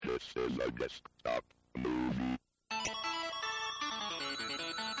Just stop the movie.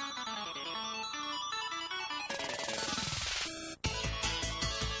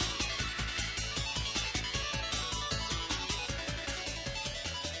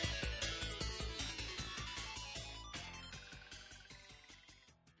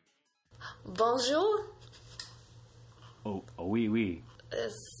 Bonjour. Oh, oui, oui.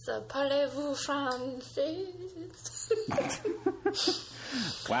 Parlez-vous français?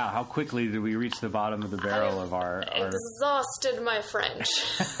 Wow, how quickly did we reach the bottom of the barrel of our... Exhausted my French.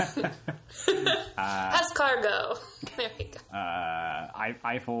 Escargot. There we go.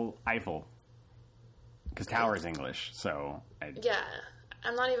 Eiffel. Because tower is English, so... Yeah,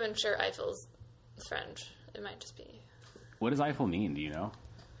 I'm not even sure Eiffel's French. It might just be... What does Eiffel mean, do you know?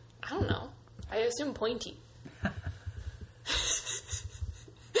 I don't know. I assume pointy.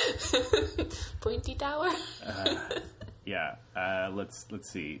 Pointy tower? Yeah. Let's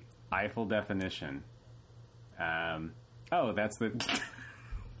see. Eiffel definition. That's the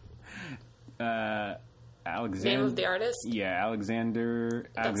Name of the artist? Yeah,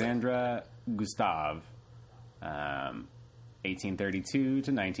 Alexandra Gustave. 1832 to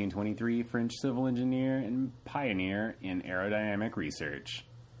 1923, French civil engineer and pioneer in aerodynamic research.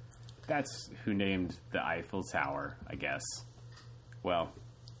 That's who named the Eiffel Tower, I guess. Well,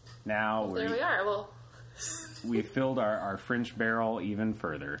 now there we are. Well, we filled our French barrel even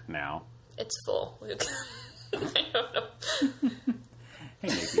further now. It's full. I don't know. Hey,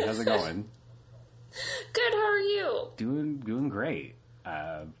 Nikki, how's it going? Good. How are you? Doing great.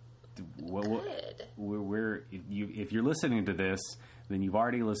 Good. If you're listening to this, then you've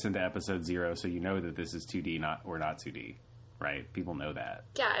already listened to episode 0, so you know that this is 2D, not 2D, right? People know that.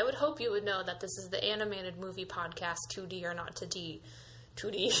 Yeah, I would hope you would know that this is the animated movie podcast 2D or not 2D,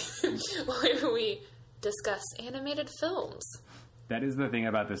 where we discuss animated films. That is the thing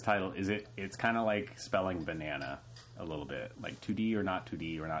about this title. It's kind of like spelling banana a little bit, like 2D or not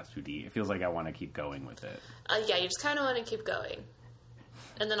 2D or not 2D. It feels like I want to keep going with it. Yeah, you just kind of want to keep going.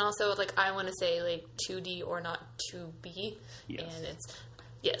 And then also, like, I want to say, like, 2D or not 2B. Yes. And it's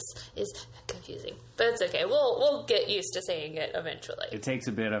confusing. But it's okay. We'll get used to saying it eventually. It takes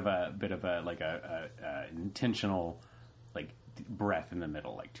a bit of a intentional, like, breath in the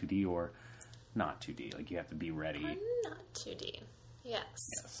middle, like 2D or not 2D. Like, you have to be ready. Or not 2D.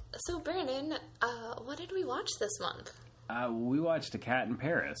 Yes. So, Brandon, what did we watch this month? We watched A Cat in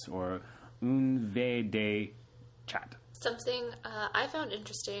Paris, or Un V de Chat. Something I found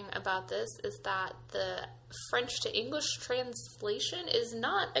interesting about this is that the French to English translation is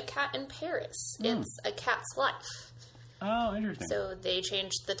not A Cat in Paris. It's A Cat's Life. Oh, interesting. So they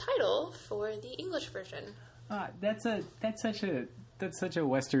changed the title for the English version. That's such a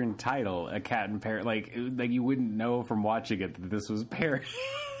Western title, A Cat in Paris. Like you wouldn't know from watching it that this was Paris.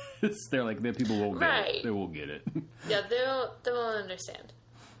 They're like, the people won't get it. They won't get it. Yeah, they won't understand.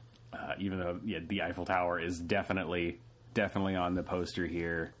 Even though, the Eiffel Tower is definitely on the poster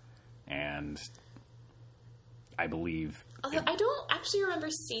here, and I believe... Although I don't actually remember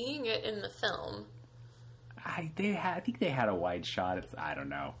seeing it in the film. I think they had a wide shot. I don't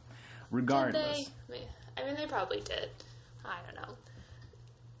know. Regardless. Did they? I mean, they probably did. I don't know.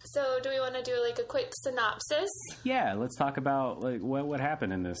 So, do we want to do, like, a quick synopsis? Yeah, let's talk about, like, what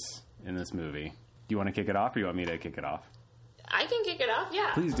happened in this movie. Do you want to kick it off, or do you want me to kick it off? I can kick it off,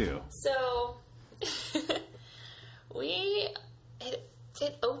 yeah. Please do. So...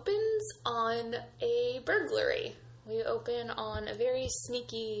 It opens on a burglary. We open on a very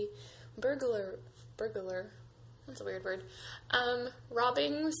sneaky burglar. That's a weird word.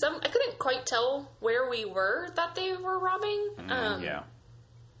 Robbing some... I couldn't quite tell where we were that they were robbing. Yeah.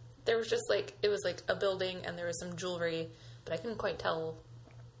 There was just, like... It was, like, a building, and there was some jewelry, but I couldn't quite tell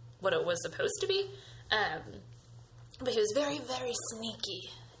what it was supposed to be. But he was very, very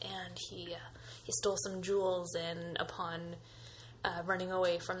sneaky, and he stole some jewels, and upon running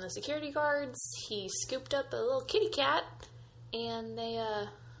away from the security guards, he scooped up a little kitty cat, and they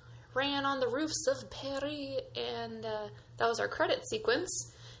ran on the roofs of Paris, and that was our credit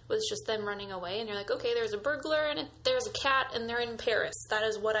sequence, was just them running away, and you're like, okay, there's a burglar, and there's a cat, and they're in Paris. That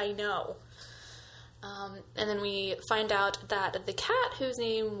is what I know. And then we find out that the cat, whose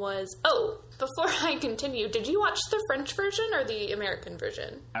name was... Oh, before I continue, did you watch the French version or the American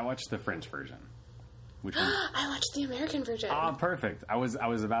version? I watched the French version. Which one? I watched the American version. Oh, perfect. I was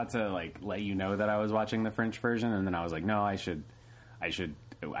about to, like, let you know that I was watching the French version, and then I was like, no, I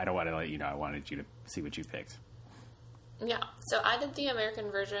don't want to let you know. I wanted you to see what you picked. Yeah. So I did the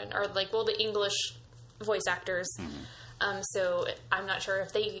American version, or, like, well, the English voice actors. So I'm not sure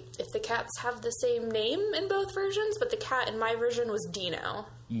if the cats have the same name in both versions, but the cat in my version was Dino.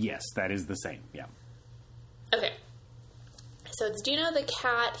 Yes, that is the same. Yeah. Okay. So it's Dino the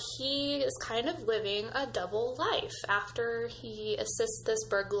cat. He is kind of living a double life after he assists this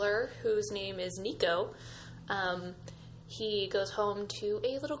burglar whose name is Nico. He goes home to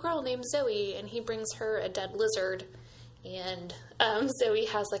a little girl named Zoe, and he brings her a dead lizard. And Zoe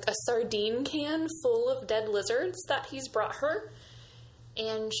has like a sardine can full of dead lizards that he's brought her.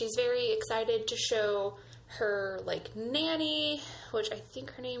 And she's very excited to show her like nanny, which I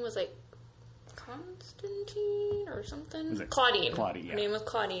think her name was like Constantine or something. Claudine. Claudine, yeah. Her name was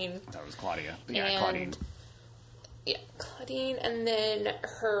Claudine. That was Claudia. But yeah, And- Claudine. Yeah, Claudine. And then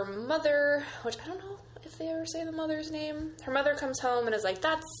her mother, which I don't know if they ever say the mother's name. Her mother comes home and is like,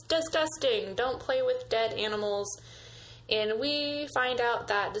 "That's disgusting. Don't play with dead animals." And we find out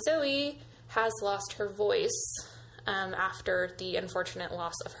that Zoe has lost her voice after the unfortunate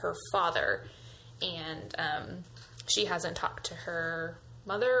loss of her father. And she hasn't talked to her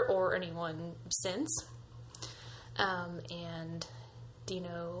mother or anyone since. And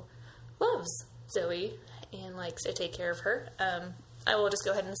Dino loves Zoe and likes to take care of her. I will just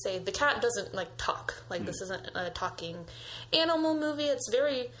go ahead and say the cat doesn't like talk. Like this isn't a talking animal movie. It's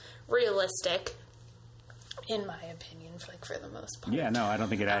very realistic, in my opinion, for the most part. Yeah, no, I don't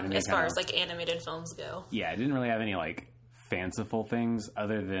think it had any as kind far of, as like animated films go. Yeah, it didn't really have any like fanciful things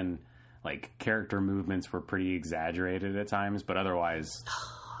other than like character movements were pretty exaggerated at times, but otherwise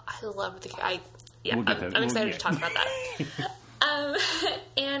I love the. I'm excited to talk about that.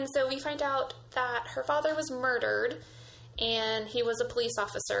 And so we find out that her father was murdered, and he was a police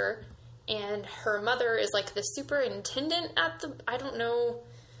officer, and her mother is like the superintendent at the. I don't know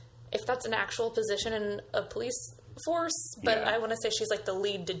if that's an actual position in a police force, but Yeah. I want to say she's like the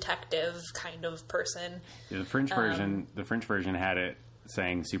lead detective kind of person. the French version had it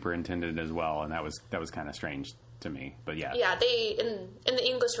saying superintendent as well, and that was kind of strange to me. But yeah. Yeah, they in the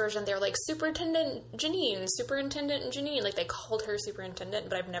English version they're like Superintendent Janine, like they called her superintendent,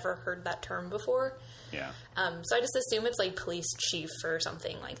 but I've never heard that term before. Yeah. So I just assume it's like police chief or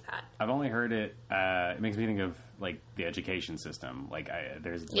something like that. I've only heard it. It makes me think of like the education system. Like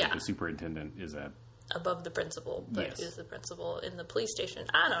there's like, Yeah. the superintendent is a. Above the principal, but Yes. who's the principal in the police station?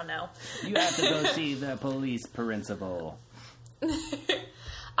 I don't know. You have to go see the police principal.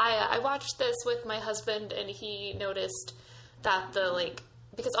 I watched this with my husband, and he noticed that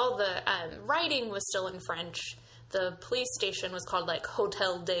because all the writing was still in French, the police station was called like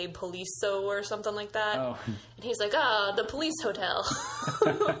Hotel de Policeau or something like that. Oh. And he's like, the police hotel.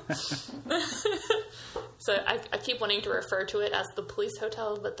 So I keep wanting to refer to it as the police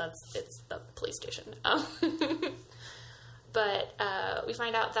hotel, but it's the police station. But we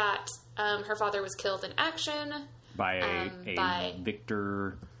find out that her father was killed in action. By by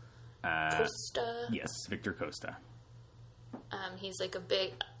Victor. Costa. Yes, Victor Costa. He's like a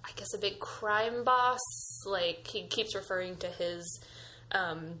big crime boss. Like he keeps referring to his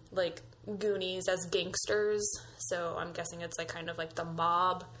like Goonies as gangsters. So I'm guessing it's like kind of like the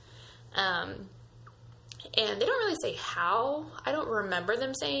mob. And they don't really say how. I don't remember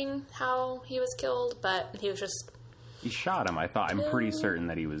them saying how he was killed, but he was just. He shot him. I'm pretty certain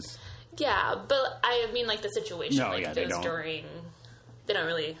that he was. Yeah, but I mean like the situation. No, like yeah, if they it was don't. during. They don't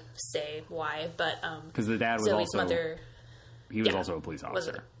really say why, but Because the dad was Zoe's also. mother. He was yeah, also a police was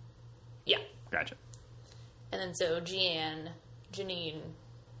officer. Yeah. Gotcha. And then so Janine,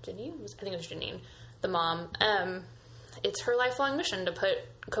 I think it was Janine, the mom, it's her lifelong mission to put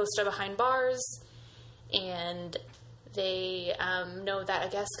Costa behind bars, and they know that I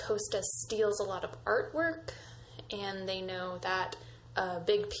guess Costa steals a lot of artwork, and they know that a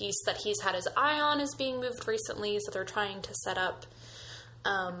big piece that he's had his eye on is being moved recently, so they're trying to set up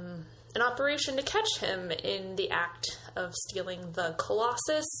an operation to catch him in the act of stealing the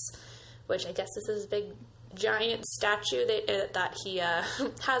Colossus, which I guess is this big giant statue that he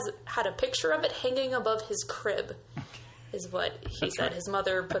has had a picture of it hanging above his crib, is what he said. right. His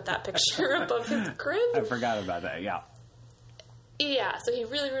mother put that picture above his crib. I forgot about that. Yeah. Yeah, so he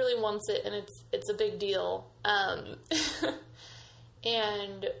really, really wants it, and it's a big deal. And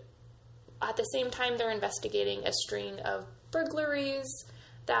at the same time, they're investigating a string of burglaries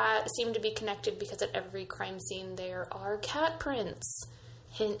that seem to be connected because at every crime scene there are cat prints.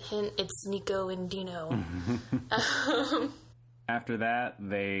 Hint, hint, it's Nico and Dino. After that,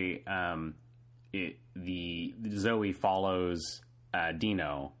 Zoe follows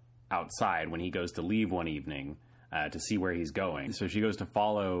Dino outside when he goes to leave one evening to see where he's going. So she goes to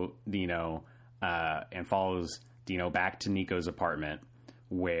follow Dino and follows Dino back to Nico's apartment,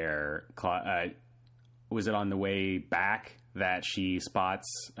 where was it on the way back that she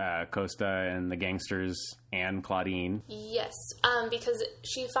spots Costa and the gangsters and Claudine? Yes, because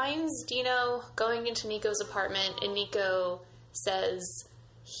she finds Dino going into Nico's apartment, and Nico says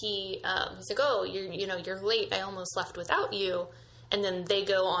he's like, "Oh, you're late. I almost left without you." And then they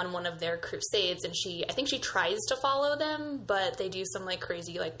go on one of their crusades, and I think she tries to follow them, but they do some like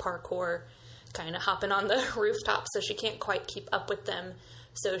crazy like parkour, kind of hopping on the rooftop, so she can't quite keep up with them.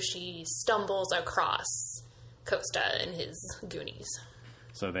 So she stumbles across Costa and his goonies.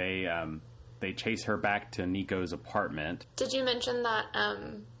 So they chase her back to Nico's apartment. Did you mention that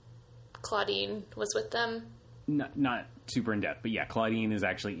Claudine was with them? Not super in depth, but yeah, Claudine is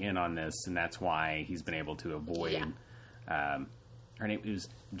actually in on this, and that's why he's been able to avoid. Yeah. Her name was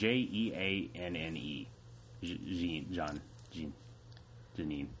Jeanne.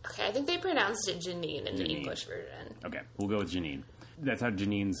 Janine. Okay, I think they pronounced it Janine in the English version. Okay, we'll go with Janine. That's how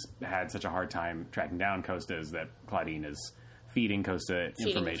Janine's had such a hard time tracking down Costa, is that Claudine is feeding Costa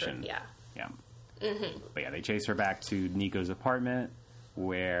information. Yeah. Mm-hmm. But yeah, they chase her back to Nico's apartment,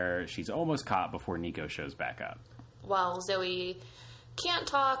 where she's almost caught before Nico shows back up. While Zoe can't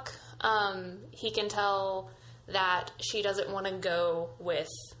talk, he can tell that she doesn't want to go with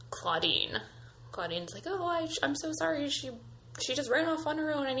Claudine. Claudine's like, "Oh, I'm so sorry. She just ran off on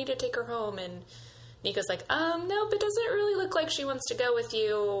her own. I need to take her home." And Nico's like, "Nope, it doesn't really look like she wants to go with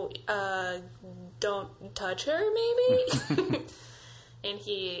you. Don't touch her, maybe." And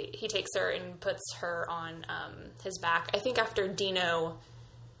he takes her and puts her on his back. I think after Dino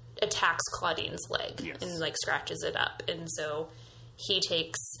attacks Claudine's leg. Yes. And like scratches it up. And so he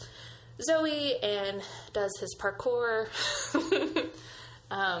takes Zoe and does his parkour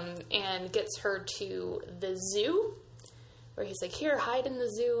and gets her to the zoo, where he's like, "Here, hide in the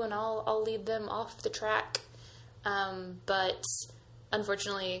zoo and I'll lead them off the track." But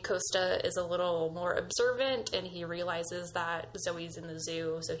unfortunately, Costa is a little more observant, and he realizes that Zoe's in the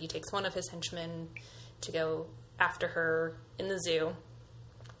zoo, so he takes one of his henchmen to go after her in the zoo.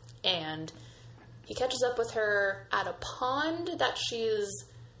 And he catches up with her at a pond that she's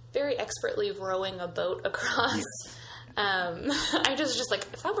very expertly rowing a boat across. I just like,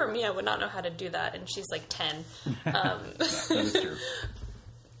 if that were me, I would not know how to do that, and she's like 10. That is true.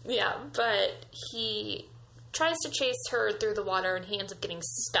 Yeah, but he tries to chase her through the water, and he ends up getting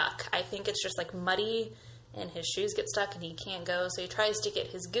stuck. I think it's just like muddy, and his shoes get stuck, and he can't go, so he tries to get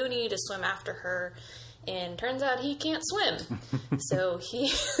his goonie to swim after her, and turns out he can't swim. So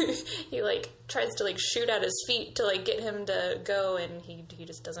he like tries to like shoot at his feet to like get him to go, and he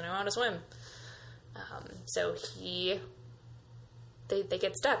just doesn't know how to swim. So they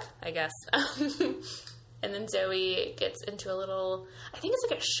get stuck, I guess. And then Zoe gets into a little, I think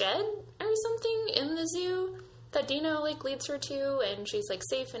it's like a shed or something in the zoo that Dino like leads her to, and she's like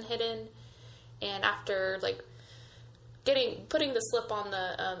safe and hidden. And after like putting the slip on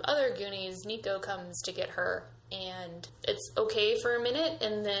the other Goonies, Nico comes to get her, and it's okay for a minute,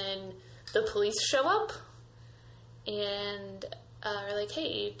 and then the police show up and are like, "Hey,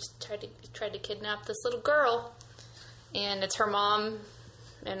 you tried to kidnap this little girl," and it's her mom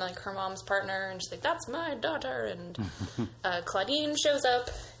and like her mom's partner, and she's like, "That's my daughter." And Claudine shows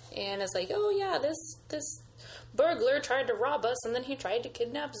up and is like, "Oh yeah, this burglar tried to rob us, and then he tried to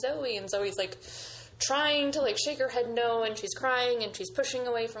kidnap Zoe." And Zoe's like trying to like shake her head no, and she's crying and she's pushing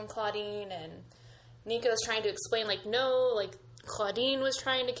away from Claudine, and Nico's trying to explain like, "No, like Claudine was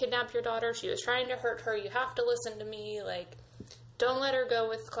trying to kidnap your daughter. She was trying to hurt her. You have to listen to me. Like, don't let her go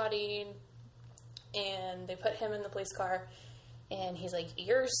with Claudine." And they put him in the police car, and he's like,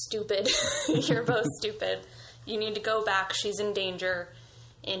 "You're stupid. You're both stupid. You need to go back. She's in danger."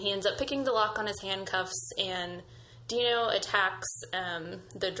 And he ends up picking the lock on his handcuffs, and Dino attacks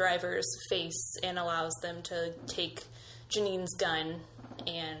the driver's face and allows them to take Janine's gun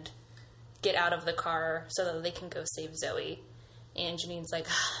and get out of the car so that they can go save Zoe. And Janine's like,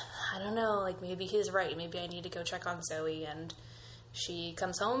 "I don't know, like maybe he's right. Maybe I need to go check on Zoe." And she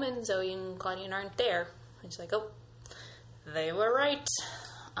comes home, and Zoe and Claudine aren't there. And she's like, "Oh, they were right."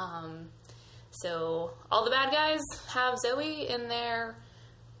 So all the bad guys have Zoe in their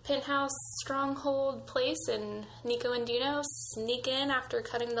penthouse stronghold place, and Nico and Dino sneak in after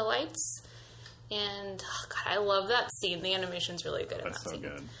cutting the lights. And oh God, I love that scene. The animation's really good in that scene.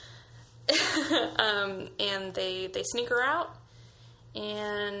 That's so good. And they sneak her out,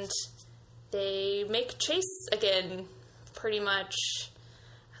 and they make chase again, pretty much.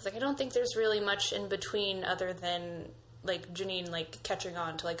 I was like, I don't think there's really much in between other than like Janine like catching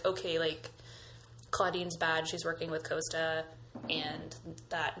on to like, okay, like Claudine's bad, she's working with Costa, and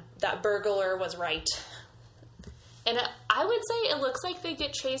that burglar was right. And I would say it looks like they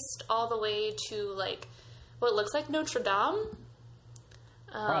get chased all the way to like what looks like Notre Dame.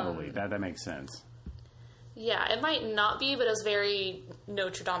 Probably. That makes sense. Yeah, it might not be, but it was very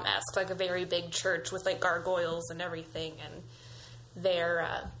Notre Dame-esque, like a very big church with, like, gargoyles and everything, and they're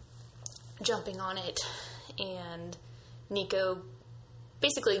jumping on it, and Nico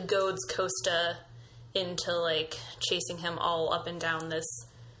basically goads Costa into, like, chasing him all up and down this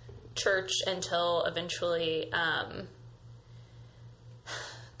church until eventually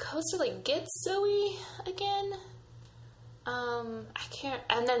Costa, like, gets Zoe again. I can't,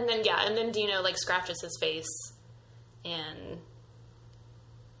 and then Dino, like, scratches his face, and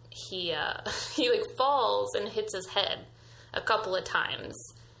he like, falls and hits his head a couple of times,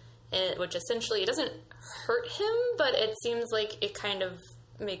 which essentially, it doesn't hurt him, but it seems like it kind of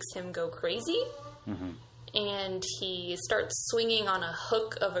makes him go crazy, and he starts swinging on a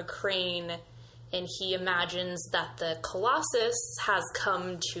hook of a crane, and he imagines that the Colossus has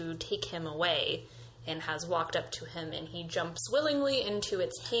come to take him away, and has walked up to him, and he jumps willingly into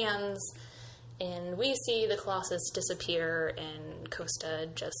its hands, and we see the Colossus disappear, and Costa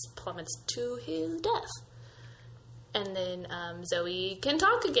just plummets to his death. And then Zoe can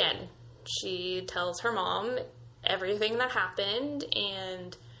talk again. She tells her mom everything that happened,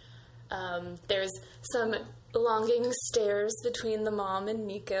 and there's some longing stares between the mom and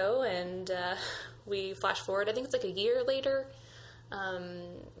Nico, and we flash forward, I think it's like a year later,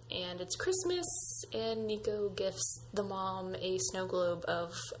 and it's Christmas, and Nico gifts the mom a snow globe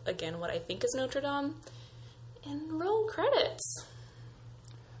of, again, what I think is Notre Dame, and roll credits.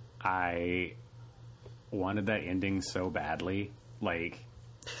 I wanted that ending so badly. Like,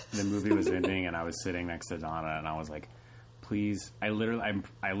 the movie was ending, and I was sitting next to Donna, and I was like, please, I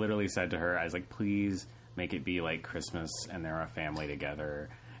literally said to her, I was like, please make it be like Christmas, and they're a family together.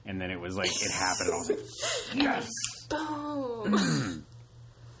 And then it was like, it happened, and I was like, yes! Boom!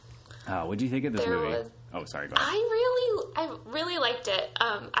 What do you think of this movie? Oh, sorry, go ahead. I really liked it.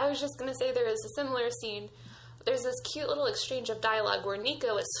 I was just going to say there is a similar scene. There's this cute little exchange of dialogue where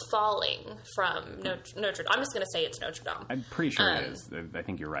Nico is falling from Notre Dame. I'm just going to say it's Notre Dame. I'm pretty sure it is. I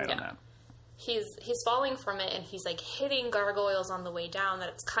think you're right on that. He's falling from it, and he's, like, hitting gargoyles on the way down, that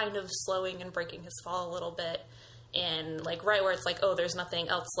it's kind of slowing and breaking his fall a little bit. And, like, right where it's like, oh, there's nothing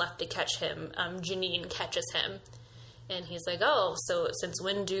else left to catch him, Janine catches him. And he's like, oh, so since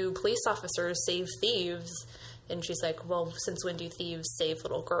when do police officers save thieves? And she's like, well, since when do thieves save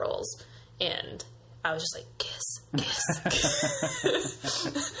little girls? And I was just like, kiss.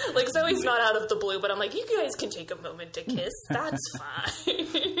 Like, Zoe's not out of the blue, but I'm like, you guys can take a moment to kiss. That's fine.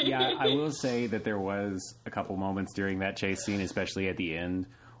 Yeah, I will say that there was a couple moments during that chase scene, especially at the end,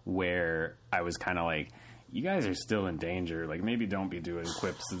 where I was kind of like, you guys are still in danger. Like, maybe don't be doing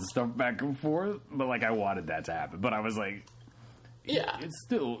quips and stuff back and forth. But, like, I wanted that to happen. But I was like, yeah,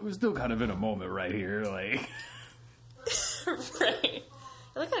 we're still kind of in a moment right here. Like, right.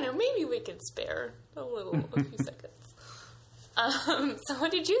 Like, I know, maybe we could spare a few seconds. So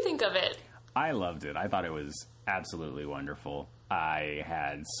what did you think of it? I loved it. I thought it was absolutely wonderful. I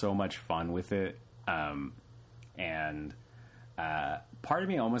had so much fun with it. And part of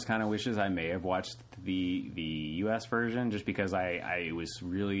me almost kind of wishes I may have watched the U.S. version, just because I was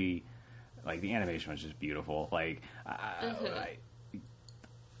really, like, the animation was just beautiful. Like, I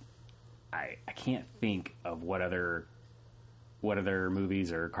can't think of what other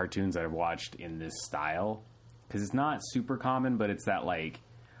movies or cartoons I've watched in this style, because it's not super common, but it's that, like,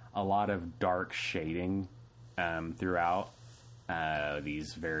 a lot of dark shading throughout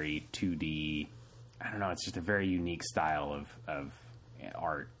these very 2D. I don't know. It's just a very unique style of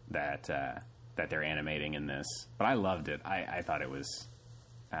art that they're animating in this. But I loved it. I thought it was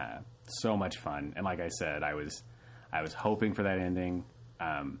so much fun. And like I said, I was hoping for that ending.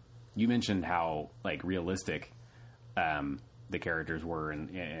 You mentioned how, like, realistic the characters were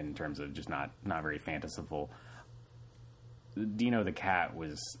in terms of just not very fanciful. Dino the cat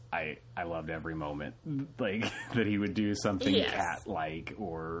was, I loved every moment, like, that he would do something cat-like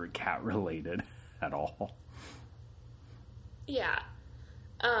or cat-related at all. Yeah.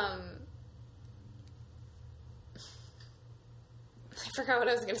 I forgot what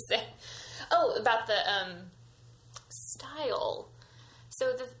I was going to say. Oh, about the style.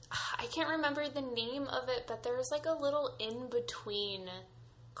 So I can't remember the name of it, but there's, like, a little in-between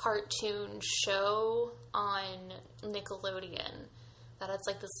cartoon show on Nickelodeon that it's,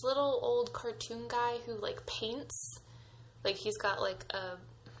 like, this little old cartoon guy who, like, paints. Like, he's got, like,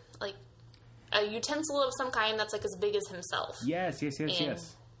 a utensil of some kind that's, like, as big as himself. Yes.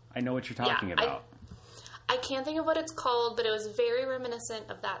 I know what you're talking about. I can't think of what it's called, but it was very reminiscent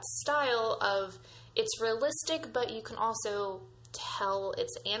of that style of, it's realistic, but you can also tell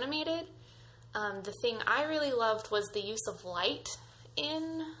it's animated. The thing I really loved was the use of light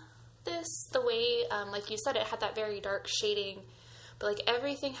in this. The way, like you said, it had that very dark shading, but like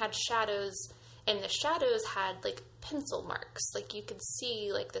everything had shadows, and the shadows had like pencil marks. Like you could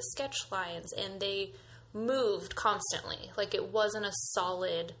see like the sketch lines, and they moved constantly. Like it wasn't a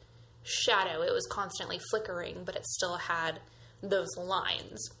solid shadow. It was constantly flickering, but it still had those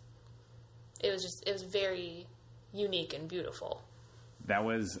lines. It was very unique and beautiful. That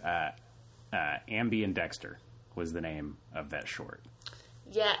was Ambi and Dexter was the name of that short.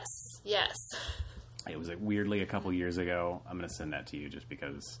 Yes. It was weirdly a couple years ago. I'm going to send that to you just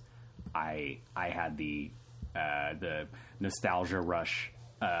because I had the nostalgia rush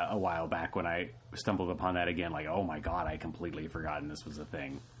a while back when I stumbled upon that again. Like, oh my god, I completely forgotten this was a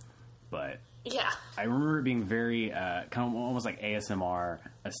thing. But yeah, I remember it being very kind of almost like ASMR,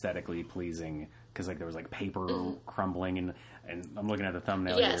 aesthetically pleasing, because like there was like paper crumbling, and I'm looking at the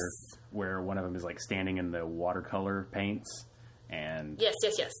thumbnail here where one of them is like standing in the watercolor paints, and yes,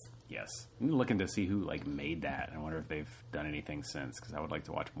 I'm looking to see who like made that. I wonder if they've done anything since, because I would like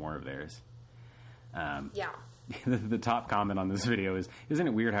to watch more of theirs. The top comment on this video is, isn't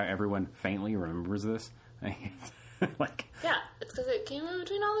it weird how everyone faintly remembers this? Like, yeah, it's because it came in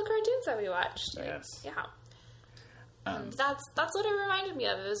between all the cartoons that we watched. Like, yes. Yeah. That's what it reminded me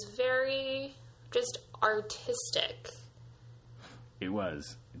of. It was very just artistic. It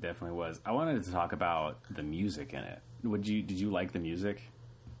was. It definitely was. I wanted to talk about the music in it. Did you like the music?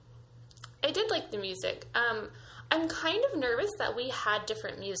 I did like the music. I'm kind of nervous that we had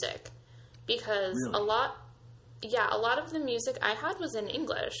different music because really? a lot of the music I had was in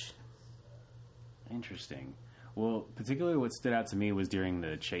English. Interesting. Well, particularly what stood out to me was during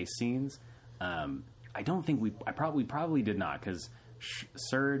the chase scenes. I don't think we probably did not, because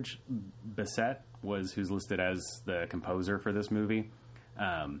Serge Bissette was who's listed as the composer for this movie,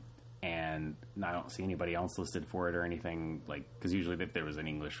 and I don't see anybody else listed for it or anything, like, because usually there was an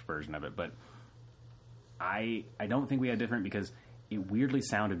English version of it, but I don't think we had different, because it weirdly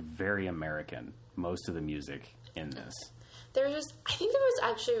sounded very American, most of the music in this. I think there was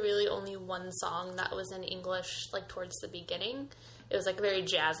actually really only one song that was in English, like, towards the beginning. It was, like, a very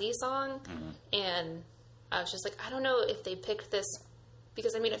jazzy song, and I was just like, I don't know if they picked this,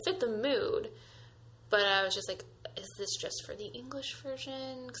 because, I mean, it fit the mood, but I was just like, is this just for the English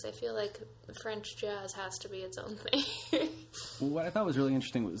version? Because I feel like French jazz has to be its own thing. Well, what I thought was really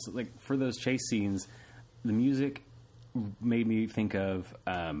interesting was, like, for those chase scenes, the music made me think of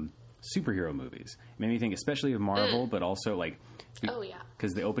superhero movies. It made me think especially of Marvel, but also like, oh yeah,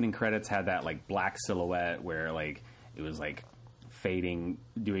 because the opening credits had that like black silhouette where like it was like fading,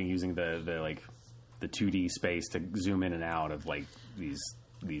 using the 2D space to zoom in and out of like these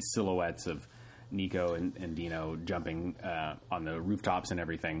silhouettes of Nico and Dino jumping on the rooftops and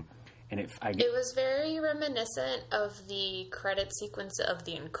everything. And it was very reminiscent of the credit sequence of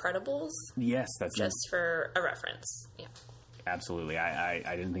The Incredibles. Yes, that's just for a reference. Yeah. Absolutely.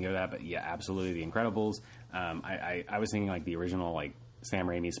 I didn't think of that, but yeah, absolutely. The Incredibles. I was thinking like the original like Sam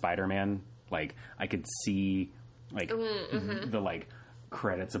Raimi Spider-Man. Like I could see like the like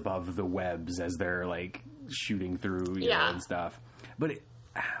credits above the webs as they're like shooting through, you know, and stuff. But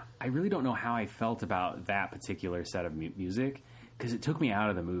I really don't know how I felt about that particular set of music, because it took me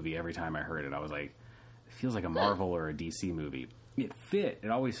out of the movie every time I heard it. I was like, it feels like a Marvel or a DC movie. It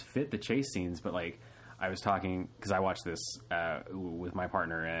always fit the chase scenes, but like, I was talking, because I watched this with my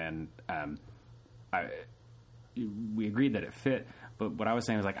partner, and we agreed that it fit, but what I was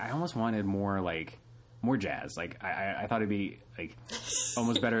saying was like, I almost wanted more jazz. Like I thought it'd be like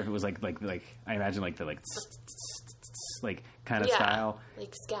almost better if it was like I imagine like the like kind of style,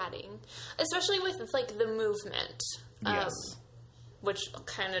 like scatting, especially with like the movement. Yes. Which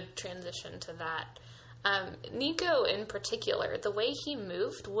kind of transitioned to that. Nico in particular, the way he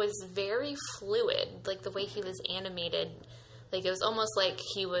moved was very fluid. Like the way he was animated, like it was almost like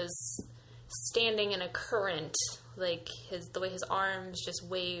he was standing in a current. Like the way his arms just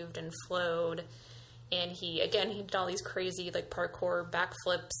waved and flowed, and he did all these crazy like parkour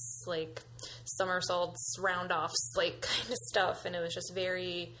backflips, like somersaults, round-offs, like kind of stuff, and it was just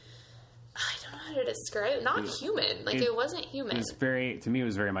very. I don't know how to describe it. Not human. Like it wasn't human. It was to me, it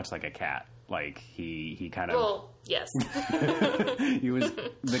was very much like a cat. Like he kind of. Well, yes. He was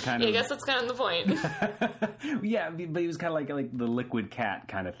the kind of. I guess that's kind of the point. Yeah, but he was kind of like the liquid cat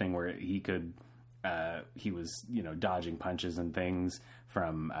kind of thing, where he could. He was, you know, dodging punches and things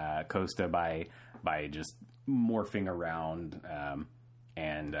from Costa by just morphing around,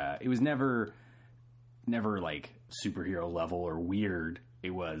 and it was never like superhero level or weird. It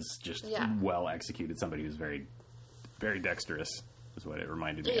was just well executed. Somebody who's very, very dexterous is what it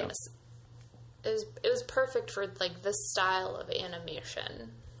reminded me of. it was perfect for like this style of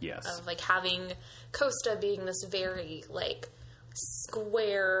animation. Yes. Of like having Costa being this very like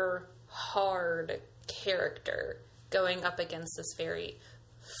square, hard character going up against this very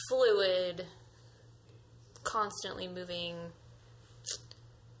fluid, constantly moving,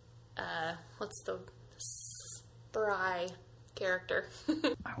 what's the spry character.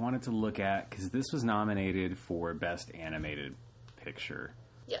 I wanted to look at, because this was nominated for Best Animated Picture.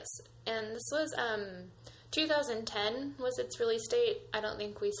 Yes, and this was 2010 was its release date. I don't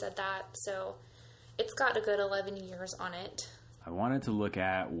think we said that, so it's got a good 11 years on it. I wanted to look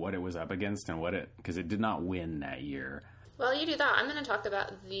at what it was up against and because it did not win that year. While you do that, I'm going to talk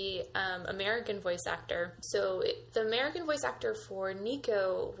about the American voice actor. So the American voice actor for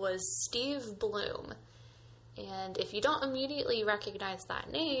Nico was Steve Bloom. And if you don't immediately recognize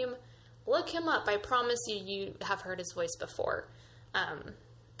that name, look him up. I promise you have heard his voice before.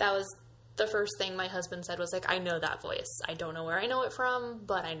 That was the first thing my husband said was like, I know that voice. I don't know where I know it from,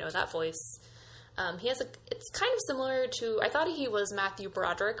 but I know that voice. It's kind of similar to, I thought he was Matthew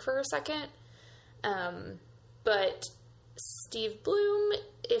Broderick for a second. But Steve Bloom,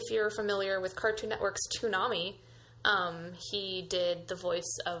 if you're familiar with Cartoon Network's Toonami, he did the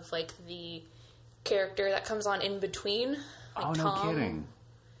voice of like the character that comes on in between. Like oh, no Tom. Kidding.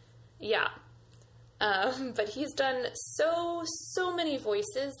 Yeah. But he's done so many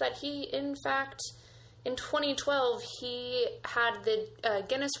voices that he, in fact, in 2012, he had the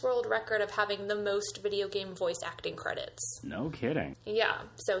Guinness World Record of having the most video game voice acting credits. No kidding. Yeah.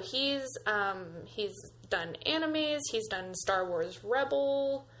 So he's done animes, he's done Star Wars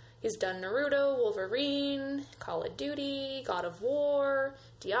Rebel, he's done Naruto, Wolverine, Call of Duty, God of War,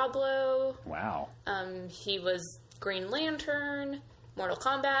 Diablo. Wow. He was Green Lantern, Mortal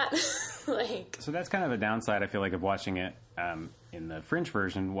Kombat. So that's kind of a downside, I feel like, of watching it in the French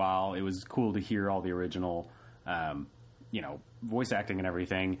version. While it was cool to hear all the original, voice acting and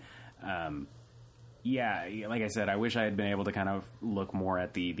everything. Yeah, like I said, I wish I had been able to kind of look more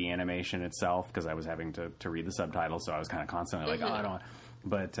at the animation itself, because I was having to read the subtitles, so I was kind of constantly like, I don't want...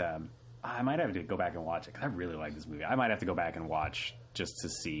 But I might have to go back and watch it, because I really like this movie. I might have to go back and watch just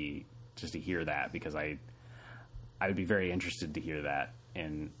to hear that, because I would be very interested to hear that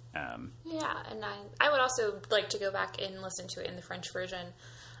in... Yeah, and I would also like to go back and listen to it in the French version.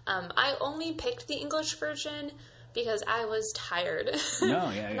 I only picked the English version because I was tired. No,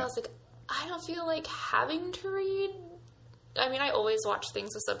 yeah. And I was like, I don't feel like having to read. I mean, I always watch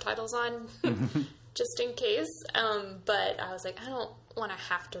things with subtitles on, just in case. But I was like, I don't want to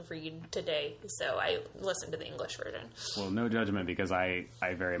have to read today, so I listened to the English version. Well, no judgment, because I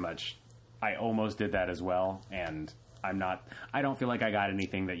almost did that as well, and I don't feel like I got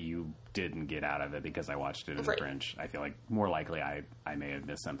anything that you didn't get out of it because I watched it in French. I feel like more likely I may have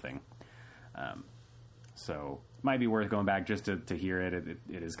missed something. So might be worth going back just to hear it.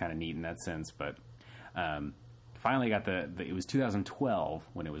 It is kind of neat in that sense, but finally got it was 2012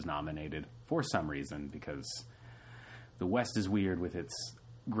 when it was nominated for some reason, because the West is weird with its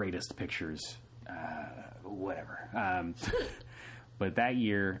greatest pictures, whatever. But that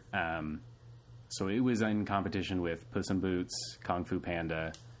year, so it was in competition with Puss in Boots, Kung Fu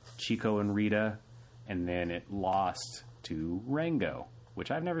Panda, Chico and Rita, and then it lost to Rango,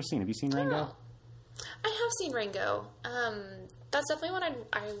 which I've never seen. Have you seen Rango? Oh, I have seen Rango. That's definitely one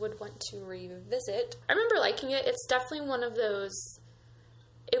I would want to revisit. I remember liking it. It's definitely one of those...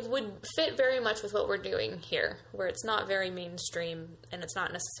 It would fit very much with what we're doing here, where it's not very mainstream, and it's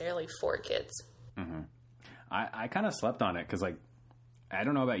not necessarily for kids. Mm-hmm. I kind of slept on it, because, like, I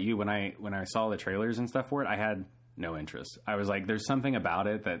don't know about you, when I saw the trailers and stuff for it, I had no interest. I was like, there's something about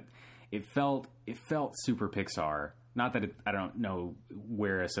it that it felt super Pixar. Not that I don't know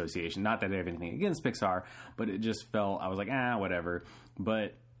where association, not that I have anything against Pixar, but it just felt, I was like, whatever.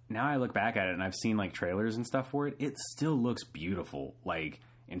 But now I look back at it and I've seen like trailers and stuff for it. It still looks beautiful, like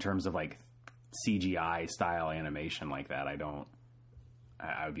in terms of like CGI style animation like that.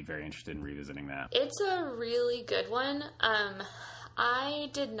 I would be very interested in revisiting that. It's a really good one. I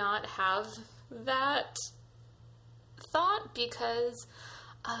did not have that thought because,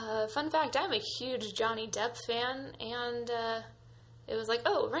 fun fact, I'm a huge Johnny Depp fan, and it was like,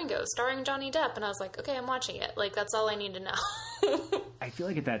 oh, Rango, starring Johnny Depp, and I was like, okay, I'm watching it. Like, that's all I need to know. I feel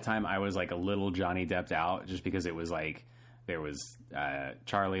like at that time I was like a little Johnny Depped out, just because it was like, there was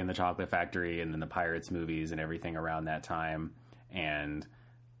Charlie and the Chocolate Factory, and then the Pirates movies and everything around that time, and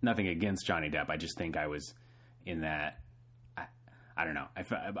nothing against Johnny Depp, I just think I was in that... I don't know.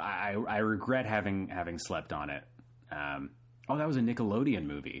 I regret having slept on it. That was a Nickelodeon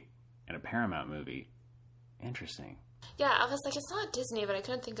movie and a Paramount movie. Interesting. Yeah, I was like, it's not Disney, but I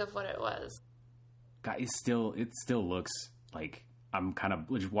couldn't think of what it was. God, it still looks like I'm kind of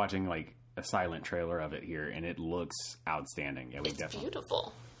just watching like a silent trailer of it here, and it looks outstanding. Yeah, we It's definitely.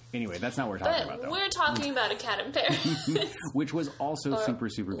 beautiful. Anyway, that's not what we're talking about, But though. we're talking about A Cat in Paris. Which was also super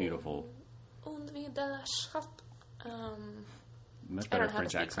beautiful. Un vie de la chatte. Much I better don't know how to French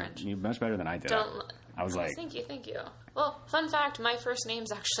speak accent. French. You much better than I did. Don't. I was like, Thank you. Well, fun fact: my first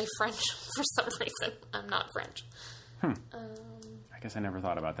name's actually French for some reason. I'm not French. I guess I never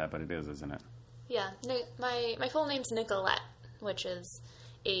thought about that, but it is, isn't it? Yeah, my full name's Nicolette, which is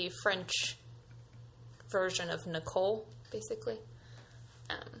a French version of Nicole, basically.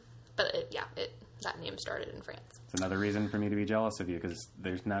 But that name started in France. It's another reason for me to be jealous of you, because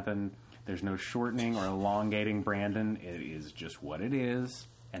there's no shortening or elongating Brandon. It is just what it is,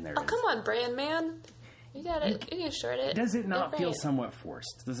 and there Oh, is. come on, Brand Man. You got it. You can short it. Does it not You're feel right. somewhat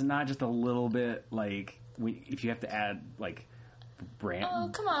forced? Does it not just a little bit like if you have to add like brand? Oh,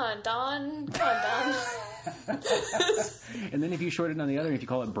 come on, Don. Come on, Don. And then if you shorten it on the other, if you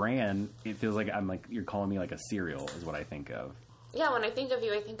call it Bran, it feels like you're calling me like a cereal is what I think of. Yeah, when I think of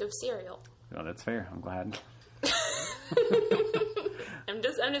you, I think of cereal. Oh, that's fair. I'm glad. I'm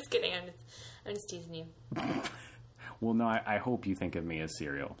just kidding. I'm just teasing you. Well, no, I hope you think of me as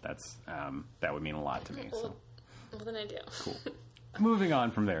cereal. That's that would mean a lot to me. So Well, then I do. cool. Moving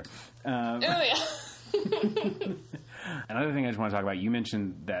on from there. Oh yeah. Another thing I just want to talk about. You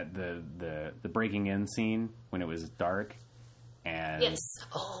mentioned that the breaking in scene when it was dark, and Yes.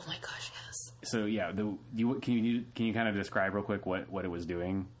 Oh my gosh, yes. So yeah, can you kind of describe real quick what it was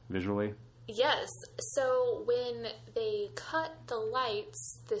doing visually? Yes. So when they cut the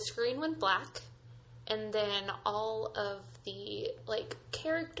lights, the screen went black, and then all of the like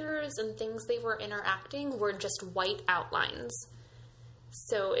characters and things they were interacting were just white outlines.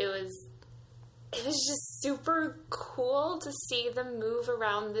 So it was just super cool to see them move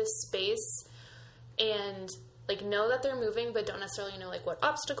around this space and like know that they're moving, but don't necessarily know like what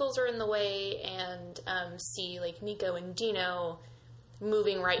obstacles are in the way, and see like Nico and Dino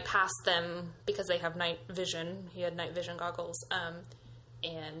moving right past them because they have night vision. He had night vision goggles,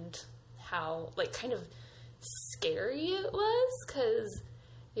 and how like kind of scary it was because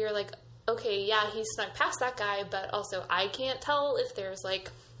you're like, okay, yeah, he snuck past that guy, but also I can't tell if there's like,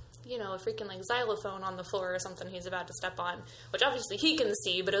 you know, a freaking like xylophone on the floor or something he's about to step on, which obviously he can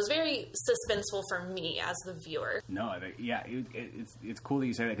see, but it was very suspenseful for me as the viewer. No, yeah, it's cool that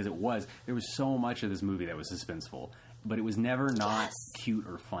you say that because there was so much of this movie that was suspenseful, but it was never not Yes. cute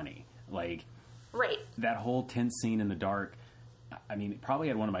or funny. Like Right. that whole tense scene in the dark. I mean, it probably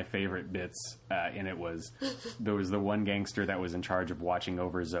had one of my favorite bits in it was there was the one gangster that was in charge of watching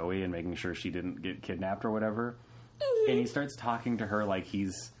over Zoe and making sure she didn't get kidnapped or whatever, and he starts talking to her like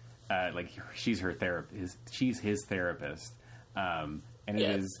he's she's her therapist. She's his therapist, and it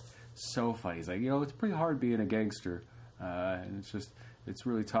Yes. is so funny. He's like, it's pretty hard being a gangster, and it's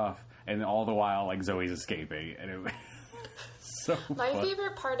really tough. And all the while, like Zoe's escaping, and it was so. My fun.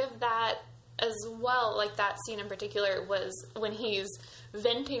 favorite part of that as well, like that scene in particular, was when he's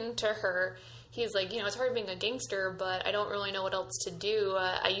venting to her. He's like, it's hard being a gangster, but I don't really know what else to do.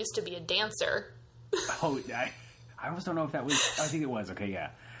 I used to be a dancer. Oh, I almost don't know if that was. I think it was. Okay,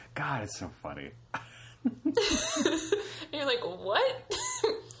 yeah. God, it's so funny. And you're like, what?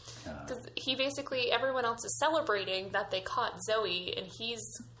 Because he basically, everyone else is celebrating that they caught Zoe, and he's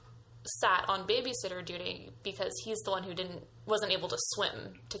sat on babysitter duty because he's the one who wasn't able to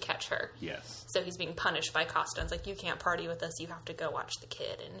swim to catch her. Yes. So he's being punished by Costa. It's like, you can't party with us, you have to go watch the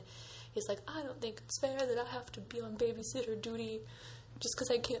kid. And he's like, I don't think it's fair that I have to be on babysitter duty just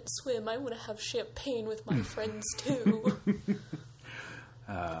because I can't swim. I want to have champagne with my friends too.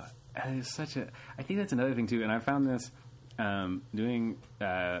 And it's I think that's another thing too, and I found this doing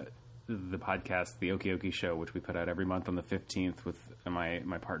the podcast, the Okie Okie Show, which we put out every month on the 15th with my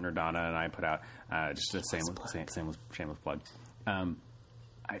partner Donna, and I put out just a shameless plug.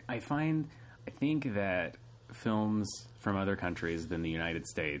 I think that films from other countries than the United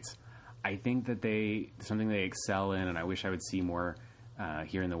States, I think that something they excel in, and I wish I would see more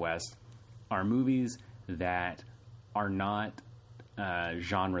here in the West, are movies that are not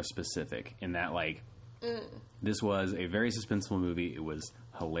genre specific, in that this was a very suspenseful movie. It was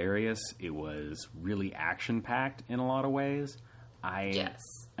hilarious. It was really action packed in a lot of ways. Yes.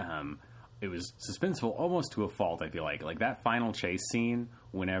 It was suspenseful almost to a fault. I feel like that final chase scene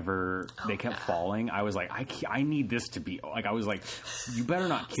whenever they kept falling. I was like, I need this to be like. I was like, you better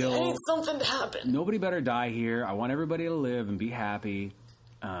not kill. I need something to happen. Nobody better die here. I want everybody to live and be happy.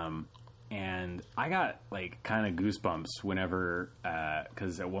 And I got kind of goosebumps whenever,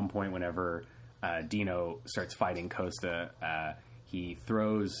 because at one point whenever Dino starts fighting Costa, he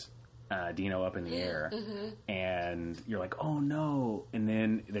throws Dino up in the air, and you're like, oh no! And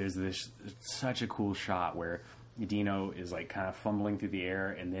then there's this such a cool shot where Dino is like kind of fumbling through the air,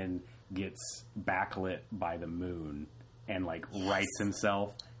 and then gets backlit by the moon, and like rights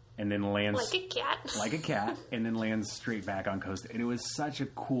himself, and then lands like a cat, and then lands straight back on coast. And it was such a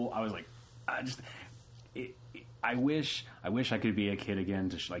cool. I was like, I wish I could be a kid again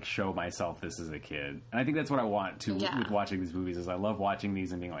to like show myself this as a kid. And I think that's what I want to with watching these movies. Is I love watching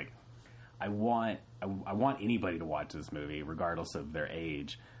these and being like, I want anybody to watch this movie regardless of their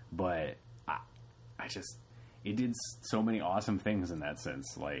age. But I just, it did so many awesome things in that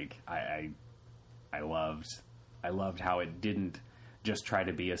sense. Like I loved how it didn't just try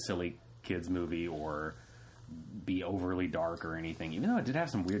to be a silly kids movie or be overly dark or anything, even though it did have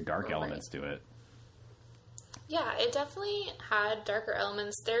some weird dark elements to it. Yeah, it definitely had darker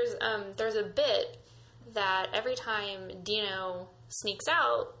elements. There's a bit that every time Dino sneaks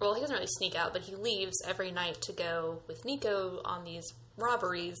out, well, he doesn't really sneak out, but he leaves every night to go with Nico on these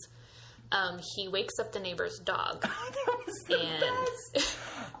robberies. He wakes up the neighbor's dog.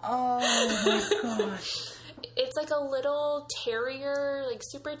 Oh my gosh. It's like a little terrier, like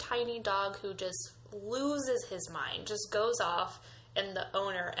super tiny dog who just loses his mind, just goes off, and the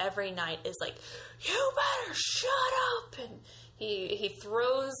owner every night is like, you better shut up! And he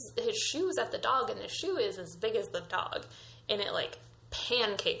throws his shoes at the dog, and the shoe is as big as the dog, and it like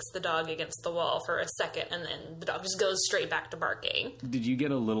pancakes the dog against the wall for a second, and then the dog just goes straight back to barking. Did you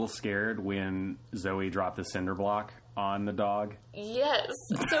get a little scared when Zoe dropped the cinder block on the dog? Yes.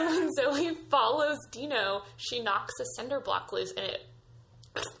 So when Zoe follows Dino, she knocks a cinder block loose, and it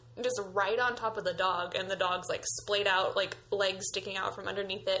just right on top of the dog, and the dog's like splayed out, like legs sticking out from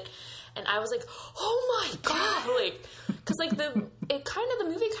underneath it. And I was like, oh my god, like, because like the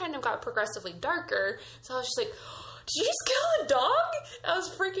movie kind of got progressively darker, so I was just like, did you just kill a dog? I was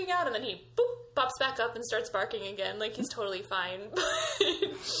freaking out, and then he pops back up and starts barking again, like he's totally fine.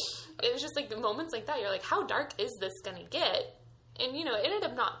 It was just like the moments like that, you're like, how dark is this gonna get? And it ended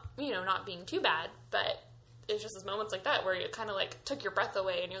up not being too bad, but it's just those moments like that where it kind of like took your breath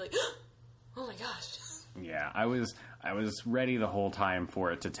away, and you're like, oh my gosh. Yeah, I was ready the whole time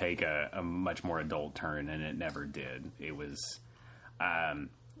for it to take a much more adult turn, and it never did. It was,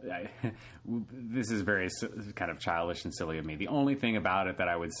 this is very kind of childish and silly of me. The only thing about it that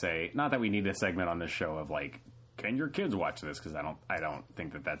I would say, not that we need a segment on this show of like, can your kids watch this? Because I don't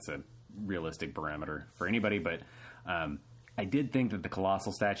think that that's a realistic parameter for anybody. But I did think that the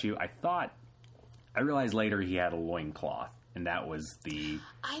colossal statue, I realized later he had a loincloth, and that was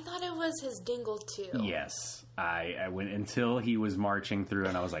I thought it was his dingle too. Yes. I went until he was marching through,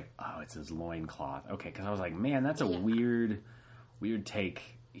 and I was like, oh, it's his loincloth. Okay, because I was like, man, that's a weird take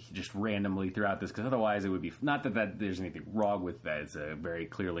just randomly throughout this, because otherwise it would be, not that there's anything wrong with that. It's very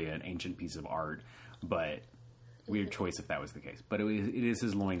clearly an ancient piece of art, but weird choice if that was the case. But it is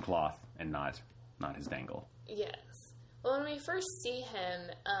his loincloth and not his dangle. Yes. Well, when we first see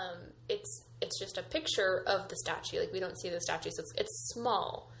him, it's just a picture of the statue. Like, we don't see the statue, so it's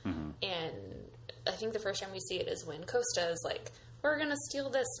small. Mm-hmm. And I think the first time we see it is when Costa is like, we're going to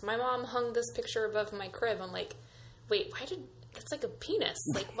steal this. My mom hung this picture above my crib. I'm like, wait, that's like a penis.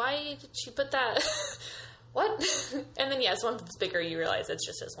 Like, why did she put that? What? And then, yes, once it's bigger, you realize it's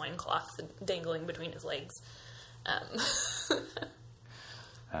just his loincloth dangling between his legs.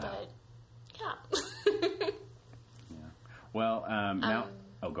 But, yeah. Well, now...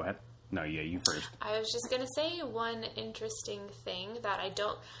 oh, go ahead. No, yeah, you first. I was just going to say one interesting thing that I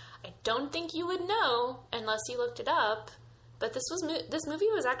don't think you would know unless you looked it up, but this movie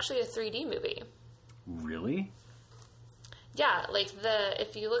was actually a 3D movie. Really? Yeah, like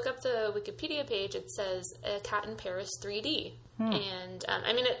if you look up the Wikipedia page, it says A Cat in Paris 3D. And,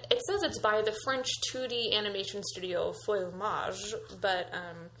 I mean, it says it's by the French 2D animation studio Feuillage, but,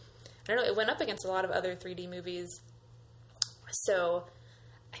 I don't know, it went up against a lot of other 3D movies. So,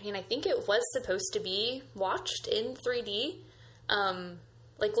 I mean, I think it was supposed to be watched in 3D.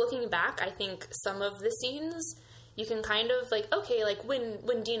 Like, looking back, I think some of the scenes, you can kind of, like, okay, like,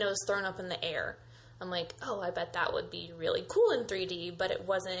 when Dino's thrown up in the air, I'm like, oh, I bet that would be really cool in 3D, but it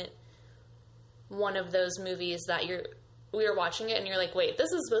wasn't one of those movies that we were watching it, and you're like, wait, this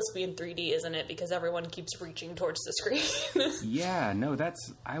is supposed to be in 3D, isn't it? Because everyone keeps reaching towards the screen. Yeah, no,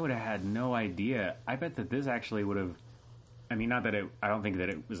 I would have had no idea. I bet that this actually would have, I mean, not that I don't think that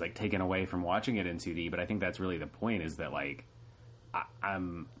it was, like, taken away from watching it in 2D, but I think that's really the point, is that, like, I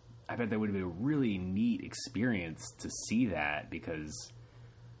bet that would have been a really neat experience to see that, because,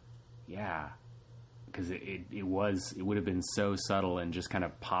 yeah, because it would have been so subtle and just kind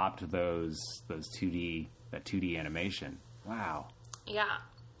of popped that 2D animation. Wow. Yeah.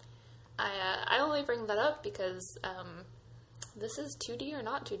 I only bring that up because this is 2D or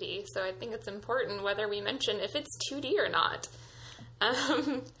not 2D, so I think it's important whether we mention if it's 2D or not.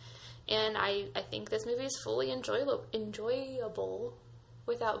 And I think this movie is fully enjoyable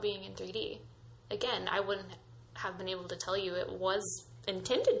without being in 3D. Again, I wouldn't have been able to tell you it was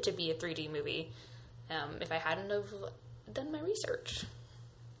intended to be a 3D movie if I hadn't have done my research.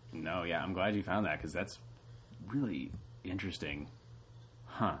 No, yeah, I'm glad you found that, because that's really interesting.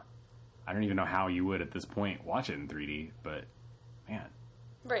 Huh. I don't even know how you would at this point watch it in 3D, but man.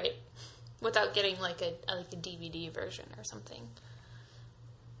 Right. Without getting like a DVD version or something.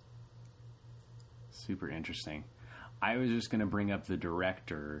 Super interesting. I was just going to bring up the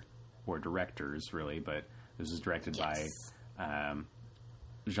director, or directors really, but this is directed by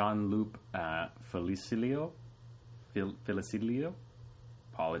Jean-Luc Felicilio.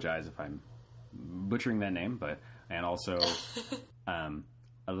 Apologize if I'm butchering that name, and also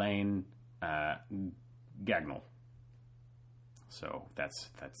Alain Gagnol. So that's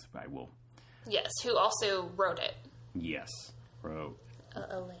I will. Yes, who also wrote it. Yes, wrote.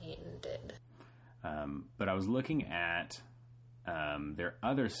 Elaine did. But I was looking at their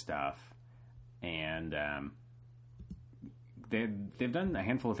other stuff, and they've done a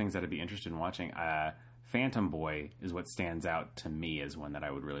handful of things that I'd be interested in watching. Phantom Boy is what stands out to me as one that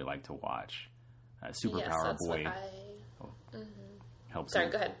I would really like to watch. Superpower Boy helps. Sorry,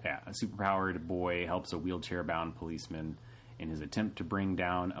 go ahead. Yeah, a superpowered boy helps a wheelchair-bound policeman in his attempt to bring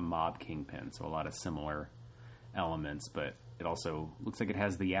down a mob kingpin. So a lot of similar elements, but it also looks like it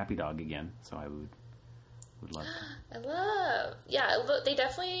has the Yappy Dog again. So I would love to. They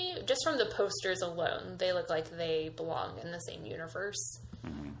definitely, just from the posters alone, they look like they belong in the same universe.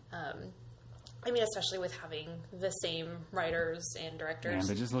 Mm-hmm. I mean, especially with having the same writers and directors. Man,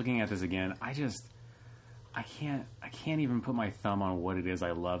 but just looking at this again, I can't even put my thumb on what it is I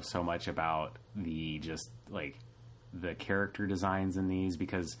love so much about the character designs in these,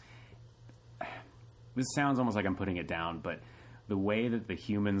 because this sounds almost like I'm putting it down, but the way that the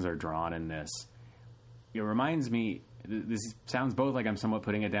humans are drawn in this, it reminds me, this sounds both like I'm somewhat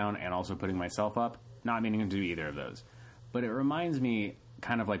putting it down and also putting myself up, not meaning to do either of those, but it reminds me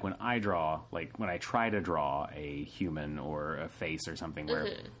kind of like when I draw, like when I try to draw a human or a face or something where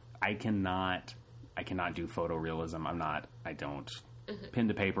I cannot do photorealism. Pen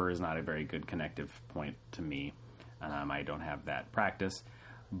to paper is not a very good connective point to me. I don't have that practice,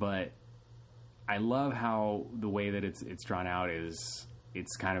 but I love how the way that it's drawn out is,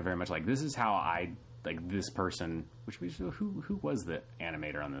 it's kind of very much like, this is how I, like this person, who was the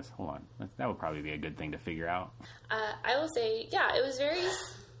animator on this? Hold on. That would probably be a good thing to figure out. I will say, it was very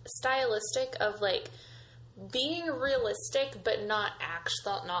stylistic of like being realistic, but not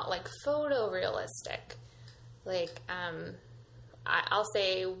like photorealistic. Like, I'll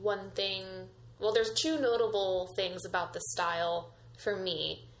say one thing. Well, there's two notable things about the style for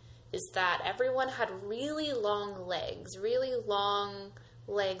me, is that everyone had really long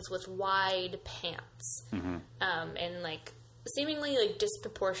legs with wide pants, and like seemingly like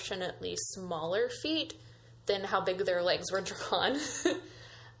disproportionately smaller feet than how big their legs were drawn.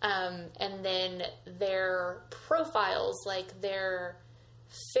 And then their profiles, like their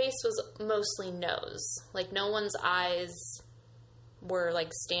face was mostly nose. Like no one's eyes were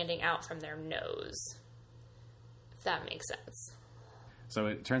like standing out from their nose, if that makes sense. So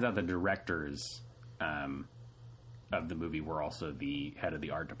it turns out the directors of the movie were also the head of the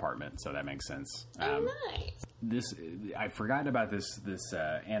art department, so that makes sense. Nice. I forgot about this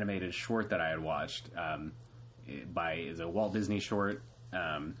animated short that I had watched. Is a Walt Disney short. They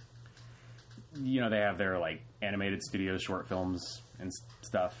have their like animated studio short films and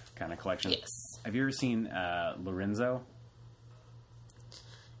stuff kind of collection. Yes. Have you ever seen Lorenzo?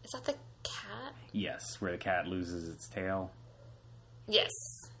 Is that the cat? Yes, where the cat loses its tail. Yes.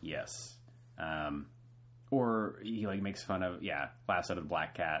 Yes. Or he like makes fun of, laughs at the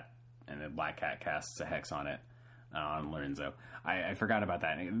black cat, and the black cat casts a hex on it, on Lorenzo. I forgot about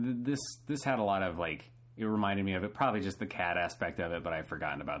that. This had a lot of like, it reminded me of it, probably just the cat aspect of it, but I've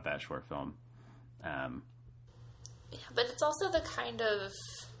forgotten about that short film. But it's also the kind of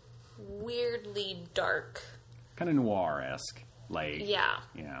weirdly dark, kind of noir-esque, like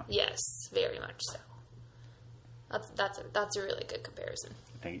yes, very much so. That's a really good comparison.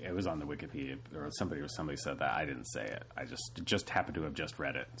 I think it was on the Wikipedia, or somebody said that. I didn't say it. I just happened to have just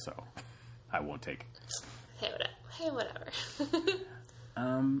read it, so I won't take it. Hey, whatever.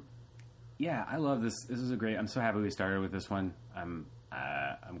 I love this. This is a great. I'm so happy we started with this one. I'm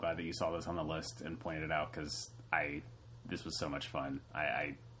glad that you saw this on the list and pointed it out, because this was so much fun.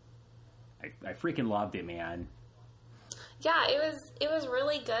 I freaking loved it, man. Yeah, it was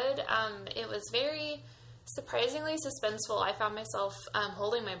really good. It was very surprisingly suspenseful. I found myself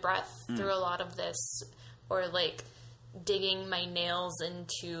holding my breath through a lot of this, or like digging my nails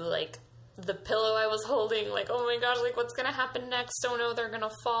into like the pillow I was holding. Like, oh my gosh, like what's gonna happen next? Oh no, they're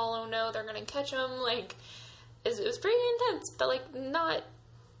gonna fall. Oh no, they're gonna catch them. Like, it was pretty intense, but like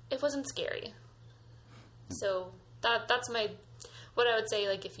it wasn't scary. So that's what I would say.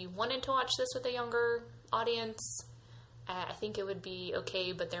 Like, if you wanted to watch this with a younger audience, I think it would be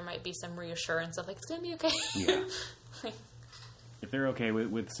okay, but there might be some reassurance of like, it's gonna be okay. Yeah. If they're okay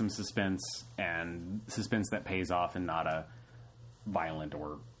with some suspense, and suspense that pays off in not a violent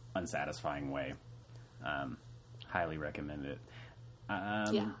or unsatisfying way, highly recommend it.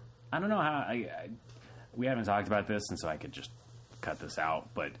 Yeah. I don't know how we haven't talked about this, and so I could just cut this out,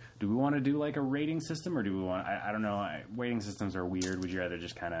 but do we want to do like a rating system, or do we want, I don't know, rating systems are weird. Would you rather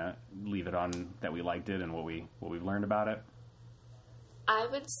just kind of leave it on that we liked it and what we've learned about it? I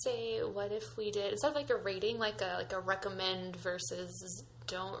would say, what if we did, instead of like a rating, like a recommend versus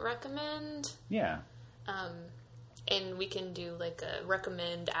don't recommend? Yeah. And we can do like a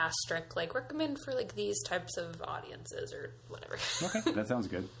recommend asterisk, like recommend for like these types of audiences or whatever. Okay, that sounds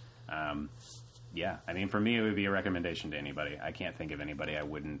good. Yeah, I mean, for me, it would be a recommendation to anybody. I can't think of anybody I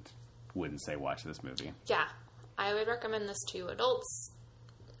wouldn't say watch this movie. Yeah, I would recommend this to adults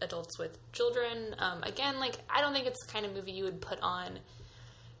with children. Again, like, I don't think it's the kind of movie you would put on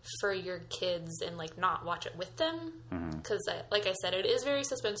for your kids and like not watch it with them, because like I said, it is very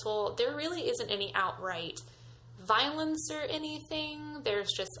suspenseful. There really isn't any outright violence or anything. There's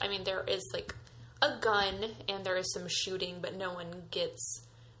just, I mean, there is like a gun and there is some shooting, but no one gets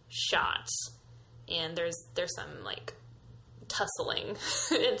shot. And there's some like tussling.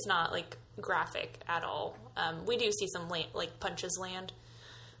 It's not like graphic at all. We do see some like punches land,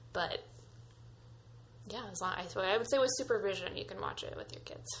 but yeah, as long, I would say with supervision, you can watch it with your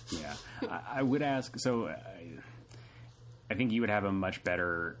kids. Yeah, I would ask. So, I think you would have a much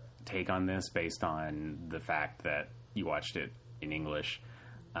better take on this based on the fact that you watched it in English.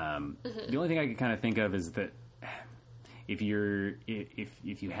 The only thing I could kind of think of is that if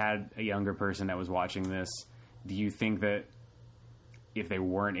you had a younger person that was watching this, do you think that if they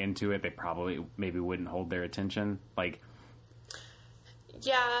weren't into it, they probably maybe wouldn't hold their attention? Like,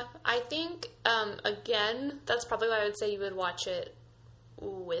 yeah, I think, again, that's probably why I would say you would watch it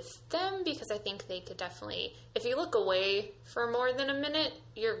with them, because I think they could definitely, if you look away for more than a minute,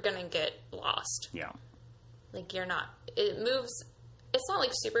 you're gonna get lost. Yeah. Like, it moves, it's not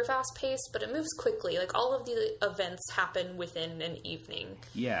like super fast paced, but it moves quickly. Like, all of the events happen within an evening.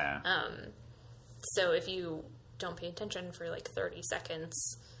 Yeah. So if you don't pay attention for like 30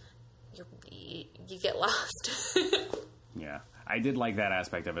 seconds, you get lost. Yeah. I did like that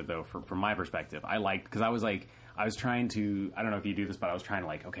aspect of it, though, from my perspective. I liked, because I was trying to, I don't know if you do this, but I was trying to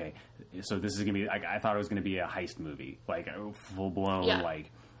like, okay, so this is going to be, I thought it was going to be a heist movie, like full blown,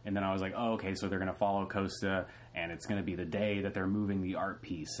 like, and then I was like, oh, okay, so they're going to follow Costa, and it's going to be the day that they're moving the art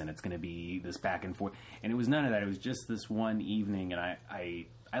piece, and it's going to be this back and forth. And it was none of that. It was just this one evening, and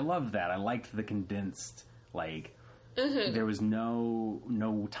I loved that. I liked the condensed, like, there was no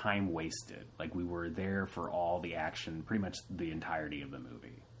time wasted. Like, we were there for all the action, pretty much the entirety of the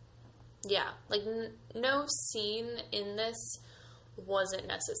movie. Yeah, like, no scene in this wasn't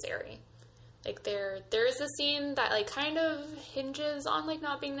necessary. Like, there is a scene that, like, kind of hinges on, like,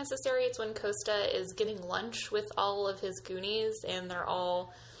 not being necessary. It's when Costa is getting lunch with all of his Goonies, and they're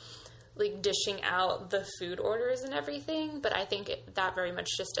all, like, dishing out the food orders and everything. But I think that very much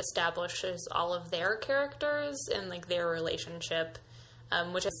just establishes all of their characters and, like, their relationship,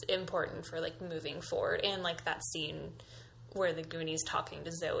 which is important for, like, moving forward. And, like, that scene where the Goonies talking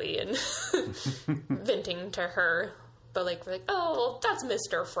to Zoe and venting to her. But, like, we're like, oh, well, that's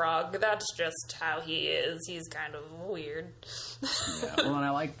Mr. Frog. That's just how he is. He's kind of weird. Yeah. Well, and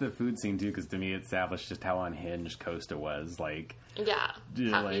I like the food scene, too, because to me it established just how unhinged Costa was. Like, yeah.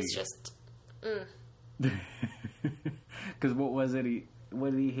 How like, he's just... Because what was it?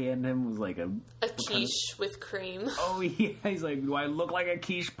 What did he hand him? Was like a quiche with cream. Oh, yeah. He's like, do I look like a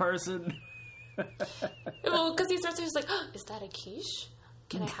quiche person? Well, because he starts to just like, oh, is that a quiche?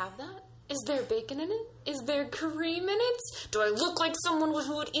 Can I have that? Is there bacon in it? Is there cream in it? Do I look like someone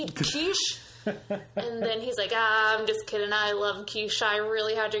who would eat quiche? And then he's like, I'm just kidding. I love quiche. I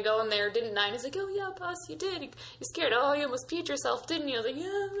really had you go in there, didn't I? And he's like, oh, yeah, boss, you did. You're scared. Oh, you almost peed yourself, didn't you? I was like,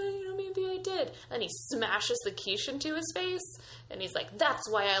 yeah, maybe I did. And then he smashes the quiche into his face. And he's like, that's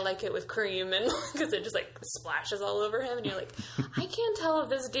why I like it with cream. And because it just, like, splashes all over him. And you're like, I can't tell if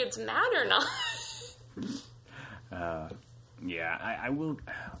this dude's mad or not. Yeah, I will...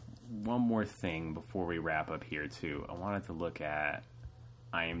 one more thing before we wrap up here, too. I wanted to look at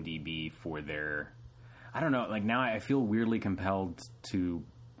IMDb for their... I don't know, like, now I feel weirdly compelled to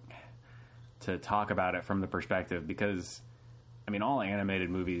talk about it from the perspective because, I mean, all animated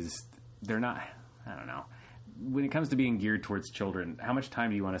movies, they're not... I don't know. When it comes to being geared towards children, how much time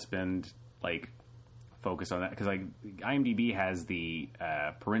do you want to spend, like, focus on that? Because, like, IMDb has the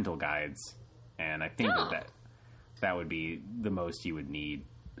parental guides, and I think that would be the most you would need.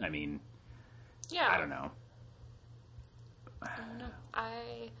 I mean, yeah. I don't know.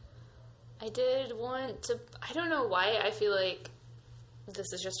 I did want to... I don't know why I feel like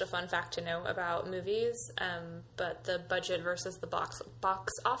this is just a fun fact to know about movies, but the budget versus the box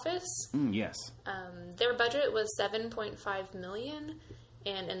office. Yes. Their budget was $7.5 million,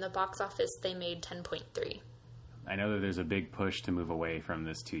 and in the box office they made $10.3. I know that there's a big push to move away from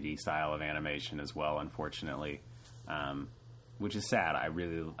this 2D style of animation as well, unfortunately, which is sad. I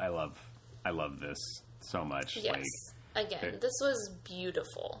love this so much. Yes. Again, this was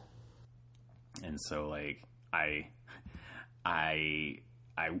beautiful. And so, like, I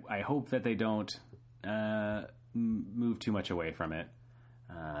hope that they don't move too much away from it,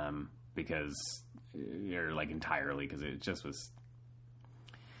 because, or like entirely, because it just was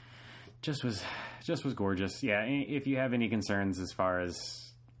gorgeous. Yeah, if you have any concerns as far as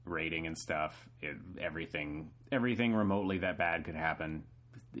rating and stuff, everything remotely that bad could happen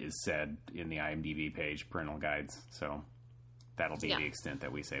is said in the IMDb page, parental guides. So that'll be the extent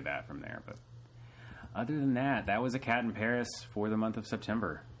that we say that from there. But other than that, that was A Cat in Paris for the month of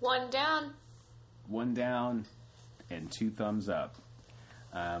September. One down, and 2 thumbs up.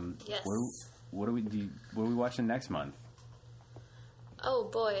 Yes. What are we watching next month? Oh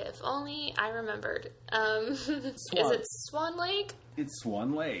boy, if only I remembered. Is it Swan Lake? It's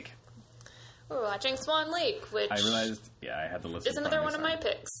Swan Lake. We're watching Swan Lake, which I realized, I had the list. Is another one of my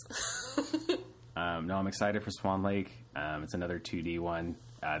picks. No, I'm excited for Swan Lake. It's another 2D one.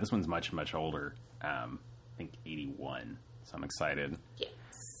 This one's much, much older. I think 81. So I'm excited. Yes.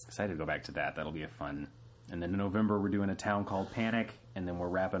 Excited to go back to that. That'll be a fun. And then in November, we're doing A Town Called Panic. And then we're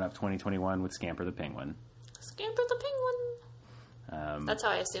wrapping up 2021 with Scamper the Penguin. Scamper the Penguin. That's how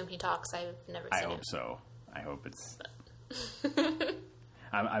I assume he talks. I've never seen it. I hope so. I hope it's...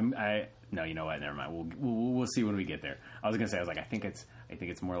 No, you know what? Never mind. We'll see when we get there. I was gonna say, I think it's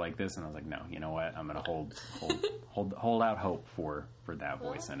more like this, and I was like, no, you know what? I'm gonna hold out hope for that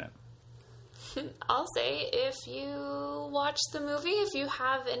voice in it. I'll say, if you watch the movie, if you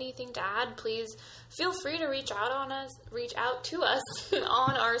have anything to add, please feel free to reach out to us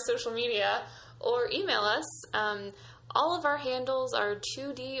on our social media or email us. All of our handles are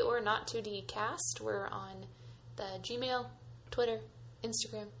 2D or not 2D cast. We're on the Gmail, Twitter,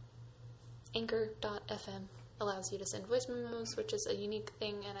 Instagram. Anchor.fm allows you to send voice memos, which is a unique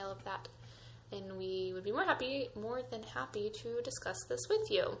thing, and I love that. And we would be more than happy to discuss this with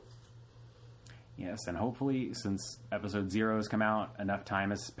you. Yes, and hopefully, since episode 0 has come out, enough time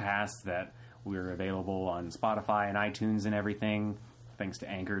has passed that we're available on Spotify and iTunes and everything, thanks to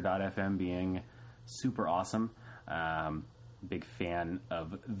Anchor.fm being super awesome. Big fan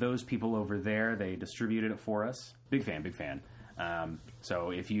of those people over there. They distributed it for us. Big fan.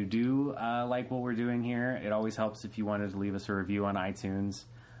 So if you do like what we're doing here, it always helps if you wanted to leave us a review on iTunes.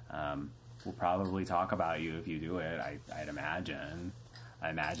 We'll probably talk about you if you do it, I'd imagine. I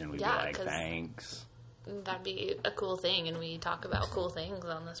imagine we'd be like, thanks. That'd be a cool thing, and we talk about cool things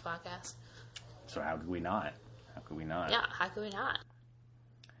on this podcast. So how could we not? Yeah, how could we not?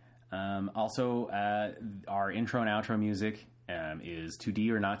 Also, our intro and outro music is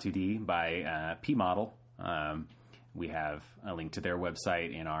 2D or Not 2D by P-Model. We have a link to their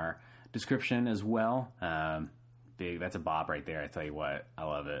website in our description as well. That's a bop right there. I tell you what, I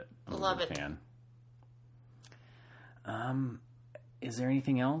love it. I'm a big fan. Is there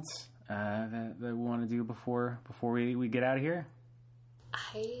anything else that we want to do before we get out of here?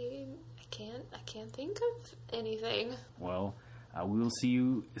 I can't think of anything. Well, we will we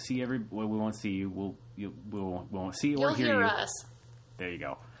won't see you. We won't see or You'll hear you. hear us. There you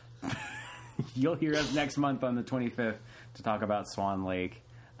go. You'll hear us next month on the 25th to talk about Swan Lake.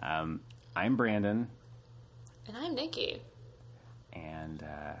 I'm Brandon. And I'm Nikki. And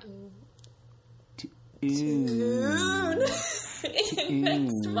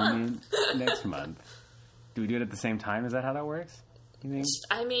next month. Do we do it at the same time? Is that how that works? You think?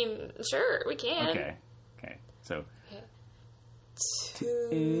 I mean, sure, we can. Okay. So.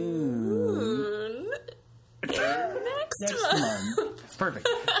 Tune next month. Perfect.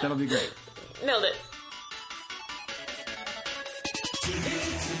 That'll be great. Nailed it.